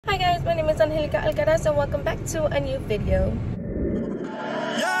guys, my name is Angelica Alcaraz and welcome back to a new video.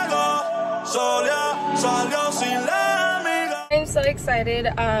 I'm so excited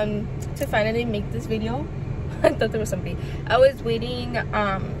to finally make this video. I thought there was somebody. I was waiting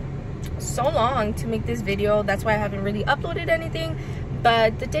so long to make this video. That's why I haven't really uploaded anything,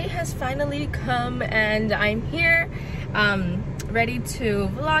 but the day has finally come and I'm here ready to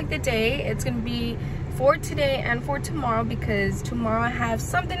vlog the day. It's gonna be for today and for tomorrow because tomorrow I have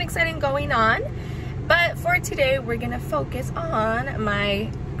something exciting going on, but for today we're gonna focus on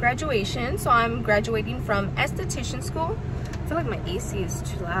my graduation. So I'm graduating from esthetician school. I feel like my AC is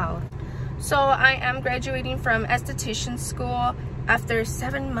too loud. So I am graduating from esthetician school after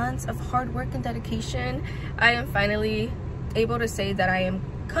 7 months of hard work and dedication. I am finally able to say that I am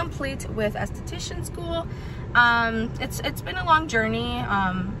complete with esthetician school. It's been a long journey,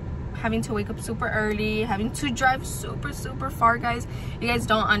 having to wake up super early, having to drive super far, guys. You guys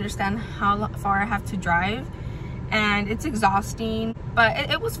don't understand how far I have to drive, and it's exhausting, but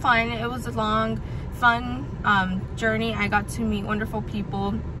it was fun. It was a long fun journey. I got to meet wonderful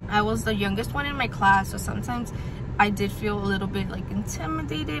people. I was the youngest one in my class, so sometimes I did feel a little bit like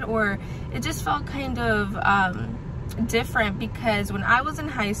intimidated, or it just felt kind of different because when I was in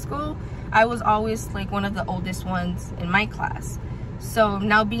high school I was always like one of the oldest ones in my class. So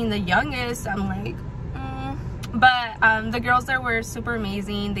now being the youngest, I'm like but the girls there were super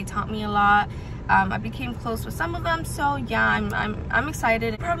amazing. They taught me a lot. I became close with some of them, so yeah, I'm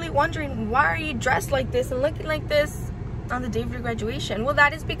excited. Probably wondering, why are you dressed like this and looking like this on the day of your graduation? Well,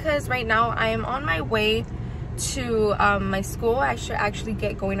 that is because right now I am on my way to my school. I should actually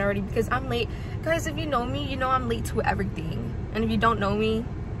get going already because I'm late, guys. If you know me, you know I'm late to everything, and if you don't know me,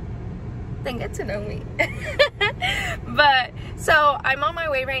 then get to know me. But so I'm on my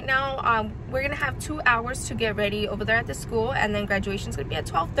way right now. We're gonna have 2 hours to get ready over there at the school, and then graduation's gonna be at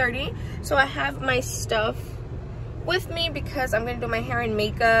 12:30. So I have my stuff with me because I'm gonna do my hair and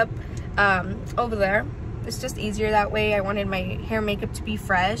makeup over there. It's just easier that way. I wanted my hair and makeup to be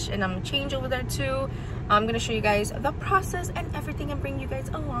fresh, and I'm gonna change over there too. I'm gonna show you guys the process and everything and bring you guys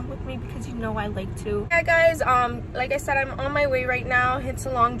along with me because you know I like to. Yeah, guys, like I said, I'm on my way right now. It's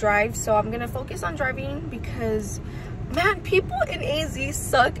a long drive, so I'm gonna focus on driving because, man, people in AZ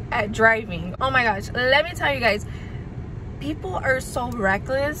suck at driving. Oh my gosh, let me tell you guys, people are so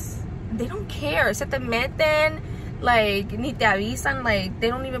reckless. They don't care. Se te meten, like, ni te avisan, like, they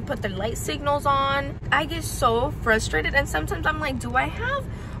don't even put their light signals on. I get so frustrated, and sometimes I'm like, do I have,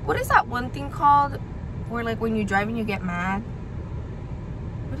 what is that one thing called where, like, when you're driving you get mad?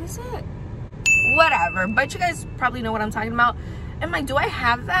 What is it? Whatever, but you guys probably know what I'm talking about. I'm like, do I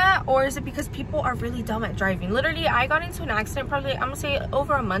have that, or is it because people are really dumb at driving? Literally, I got into an accident probably, I'm gonna say,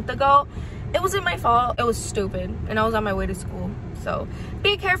 over a month ago. It wasn't my fault. It was stupid, and I was on my way to school. So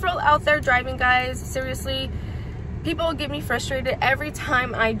be careful out there driving, guys. Seriously, people get me frustrated every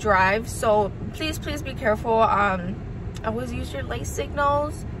time I drive, so please be careful. Always use your light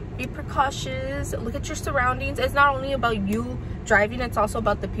signals. Be precautious. Look at your surroundings. It's not only about you driving, it's also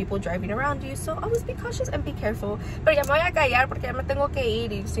about the people driving around you, so always be cautious and be careful. But ya me voy a callar porque ya me tengo que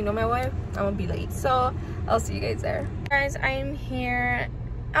ir, y si no me voy, I'm gonna be late. So I'll see you guys there. Guys, I am here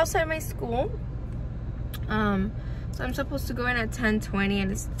outside my school. So I'm supposed to go in at 10:20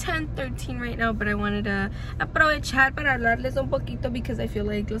 and it's 10:13 right now, but I wanted to aprovechar para hablarles un poquito because I feel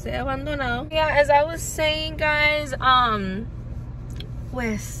like los he abandonado. Yeah, as I was saying, guys,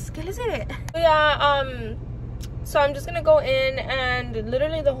 pues, ¿qué les diré? Yeah, so I'm just gonna go in, and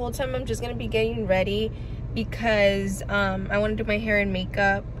literally the whole time I'm just gonna be getting ready because I want to do my hair and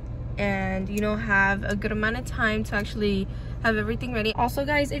makeup and, you know, have a good amount of time to actually have everything ready. Also,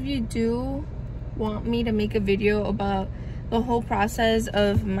 guys, if you do want me to make a video about the whole process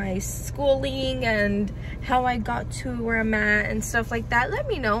of my schooling and how I got to where I'm at and stuff like that, let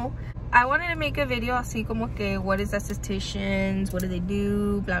me know. I wanted to make a video así como que, what is estheticians, what do they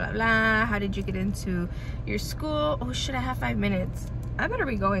do, blah blah blah, how did you get into your school. Oh shit, I have 5 minutes. I better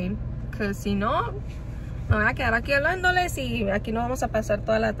be going, because si no, me voy a quedar aquí hablándoles y aquí no vamos a pasar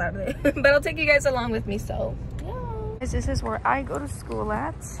toda la tarde. But I'll take you guys along with me, so yeah. This is where I go to school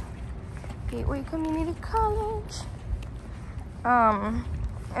at, Gateway Community College. And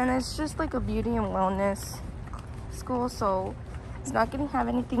it's just like a beauty and wellness school, so it's not gonna have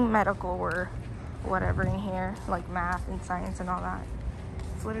anything medical or whatever in here, like math and science and all that.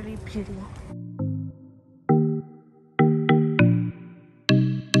 It's literally beauty.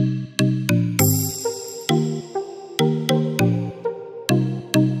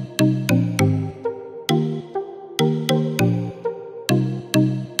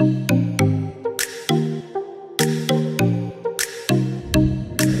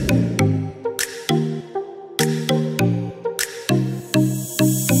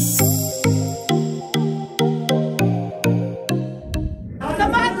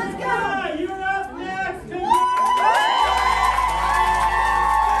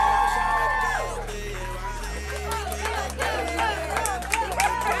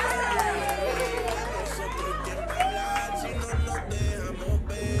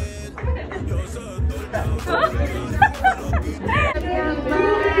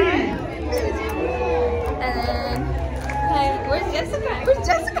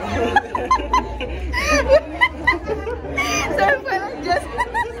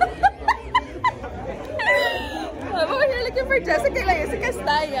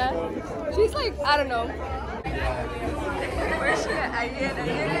 yeah. She's like, I don't know. Where's she at?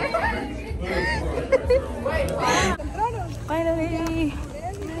 Finally,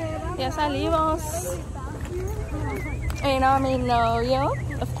 ya salimos. You know, mi novio,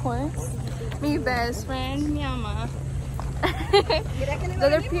 of course. Mi best friend, mi ama. The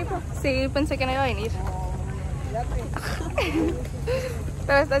other people. Sí, pensé que no iba a venir.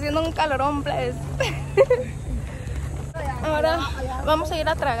 Pero está haciendo un calorón, pues. Ahora vamos a ir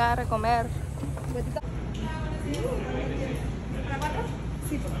a tragar, a comer.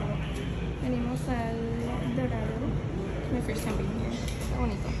 Venimos al Dorado. My first time being here. Está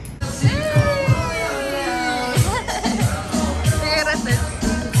bonito.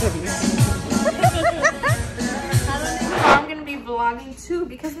 I'm gonna be vlogging too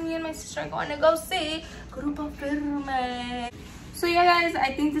because me and my sister are going to go see Grupo Firme. So yeah guys,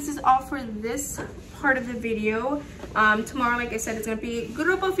 I think this is all for this part of the video. Tomorrow, like I said, it's gonna be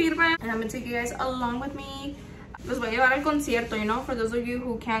Grupo Firme and I'm gonna take you guys along with me. Los voy a llevar al concierto, you know, for those of you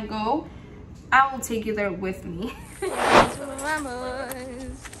who can't go, I will take you there with me.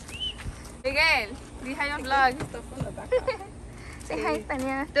 Miguel, di hi on vlog. Say hi,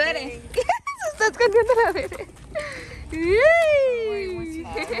 Tania. Tú eres. Estás escondiendo la bebé.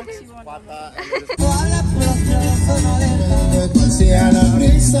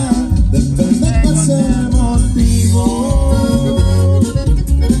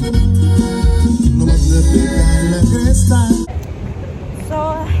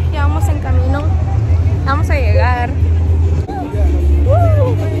 So, ya vamos en camino. Vamos a llegar.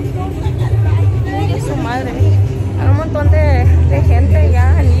 Mire su madre. Hay un montón de gente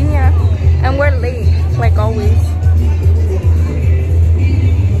ya en línea. And we're late, like always.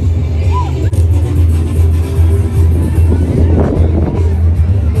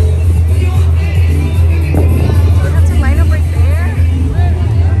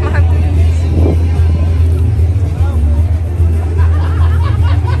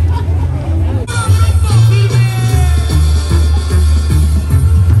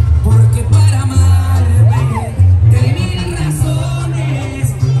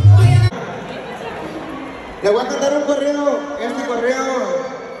 Le voy a cantar un corrido, este corrido,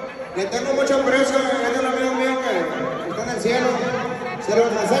 le tengo mucho aprecio, es de un amigo mío que está en el cielo, se lo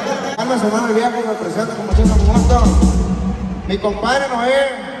acerca. Alma su mano el viejo, me presento con muchísimo gusto. Mi compadre Noé,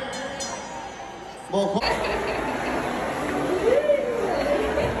 Bojo.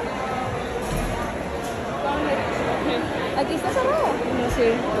 ¿Aquí está cerrado? No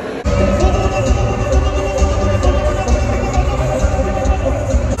sé.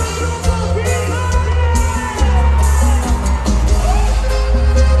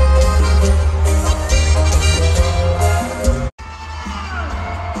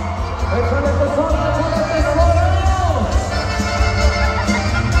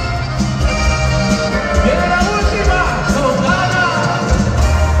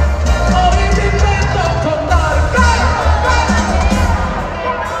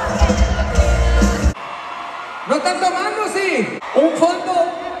 ¿No están tomando, sí? ¿Un fondo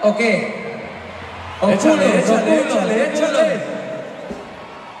o qué? Échale.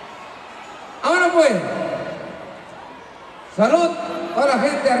 Vámonos pues. Salud. Toda la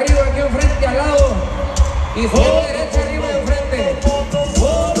gente arriba, aquí enfrente, al lado. Y su derecha arriba y enfrente.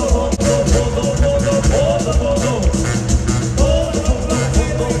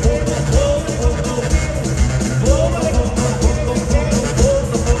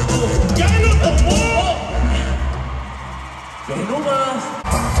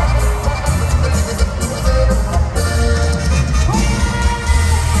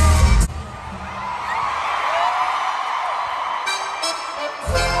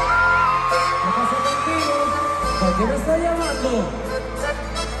 ¿Quién me está llamando?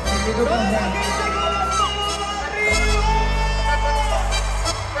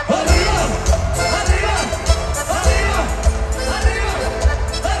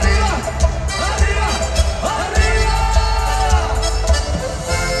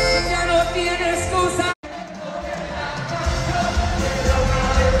 Ya no tiene excusa.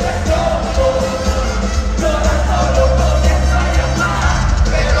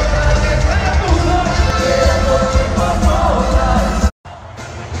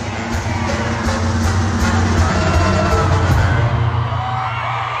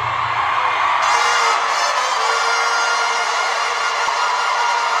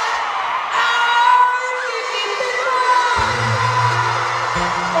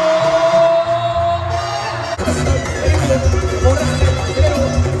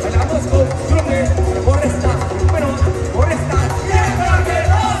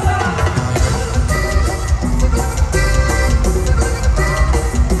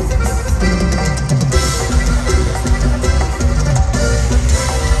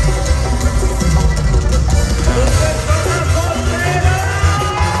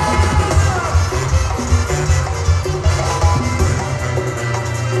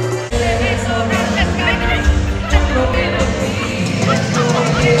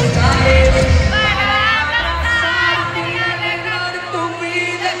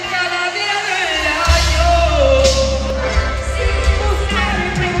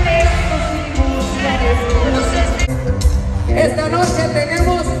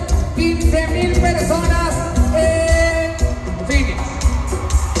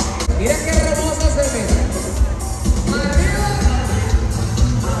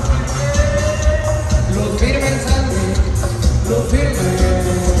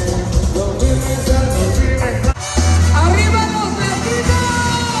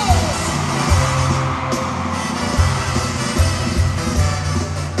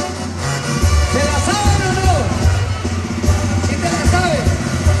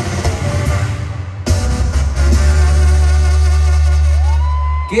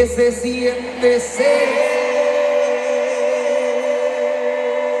 ¿Qué se siente ser?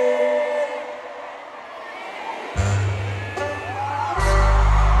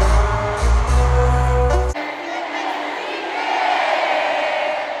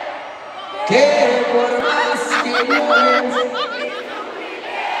 Que por más que llores,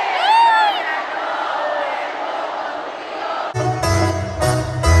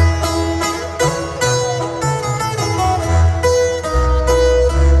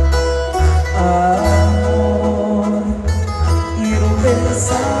 amor, quiero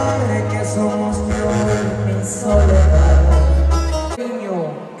pensar que somos yo y mi soledad. Cariño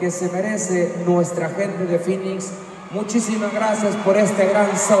que se merece nuestra gente de Phoenix. Muchísimas gracias por este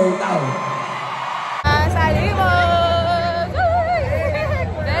gran soldado. ¡Salimos!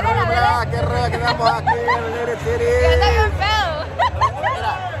 ¿Qué rollo que andamos aquí en Liberty City? ¡Ya está bien feo!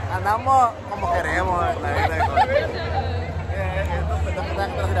 Mira, andamos como queremos, la verdad.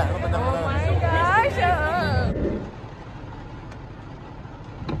 Oh my gosh!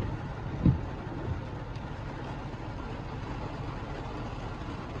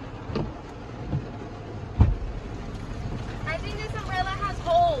 I think this umbrella has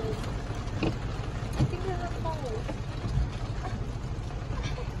holes. I think there's a hole.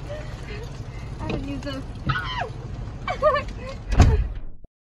 I haven't used them.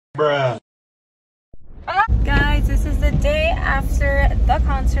 Bruh. Guys, this is the day after the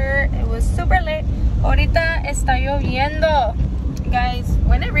concert. It was super late. Ahorita está lloviendo. Guys,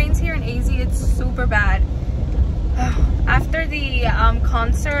 when it rains here in AZ, it's super bad. After the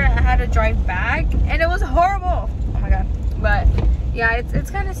concert, I had to drive back and it was horrible. Oh my god. But yeah,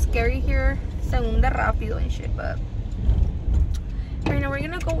 it's kind of scary here. Se hunde rápido and shit, but right now we're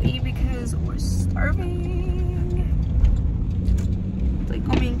gonna go eat because we're starving. Estoy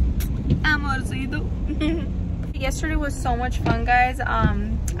coming amorcito. Yesterday was so much fun, guys.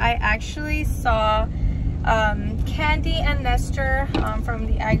 I actually saw Candy and Nestor from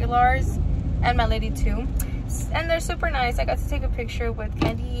the Aguilars and my lady too, and they're super nice. I got to take a picture with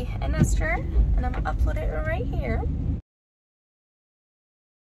Candy and Nestor and I'm gonna upload it right here.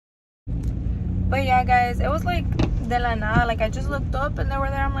 But yeah, guys, it was like de la nada. Like I just looked up and they were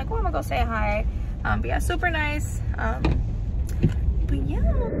there. I'm like, well, I'm gonna go say hi. But yeah, super nice. But yeah.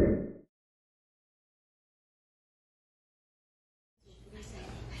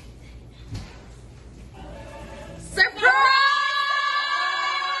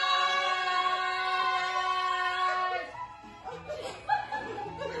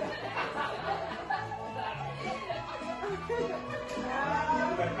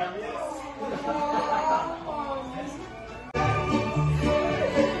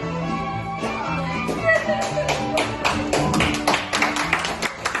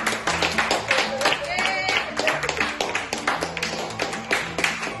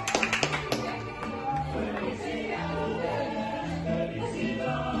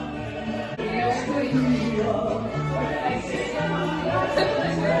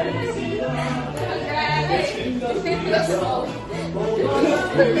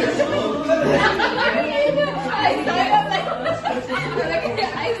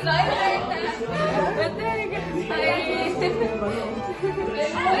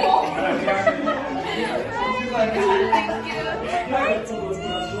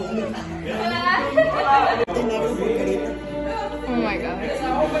 Oh my god.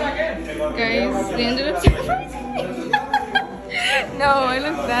 Guys, they ended up surprising me. No, I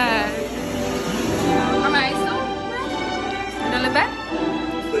look bad. Are my eyes still? Do I look bad?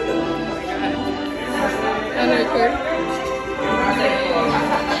 Oh my god. I look good.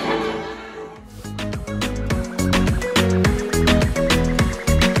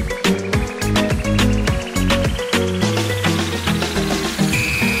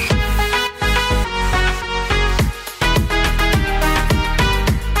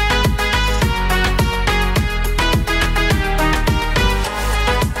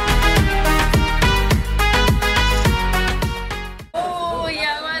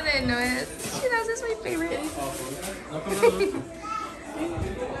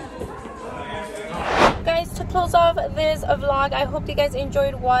 Guys, to close off this vlog, I hope you guys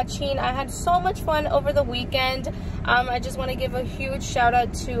enjoyed watching. I had so much fun over the weekend. I just want to give a huge shout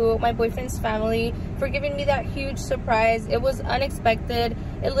out to my boyfriend's family for giving me that huge surprise. It was unexpected.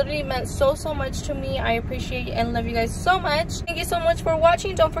 It literally meant so much to me. I appreciate and love you guys so much. Thank you so much for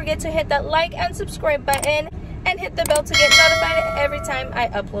watching. Don't forget to hit that like and subscribe button and hit the bell to get notified every time I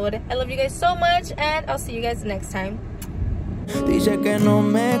upload. I love you guys so much and I'll see you guys next time. Dice que no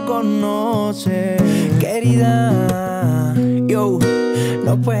me conoce, querida. Yo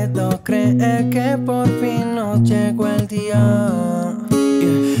no puedo creer que por fin nos llegó el día.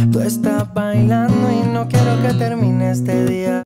 Tú estás bailando y no quiero que termine este día.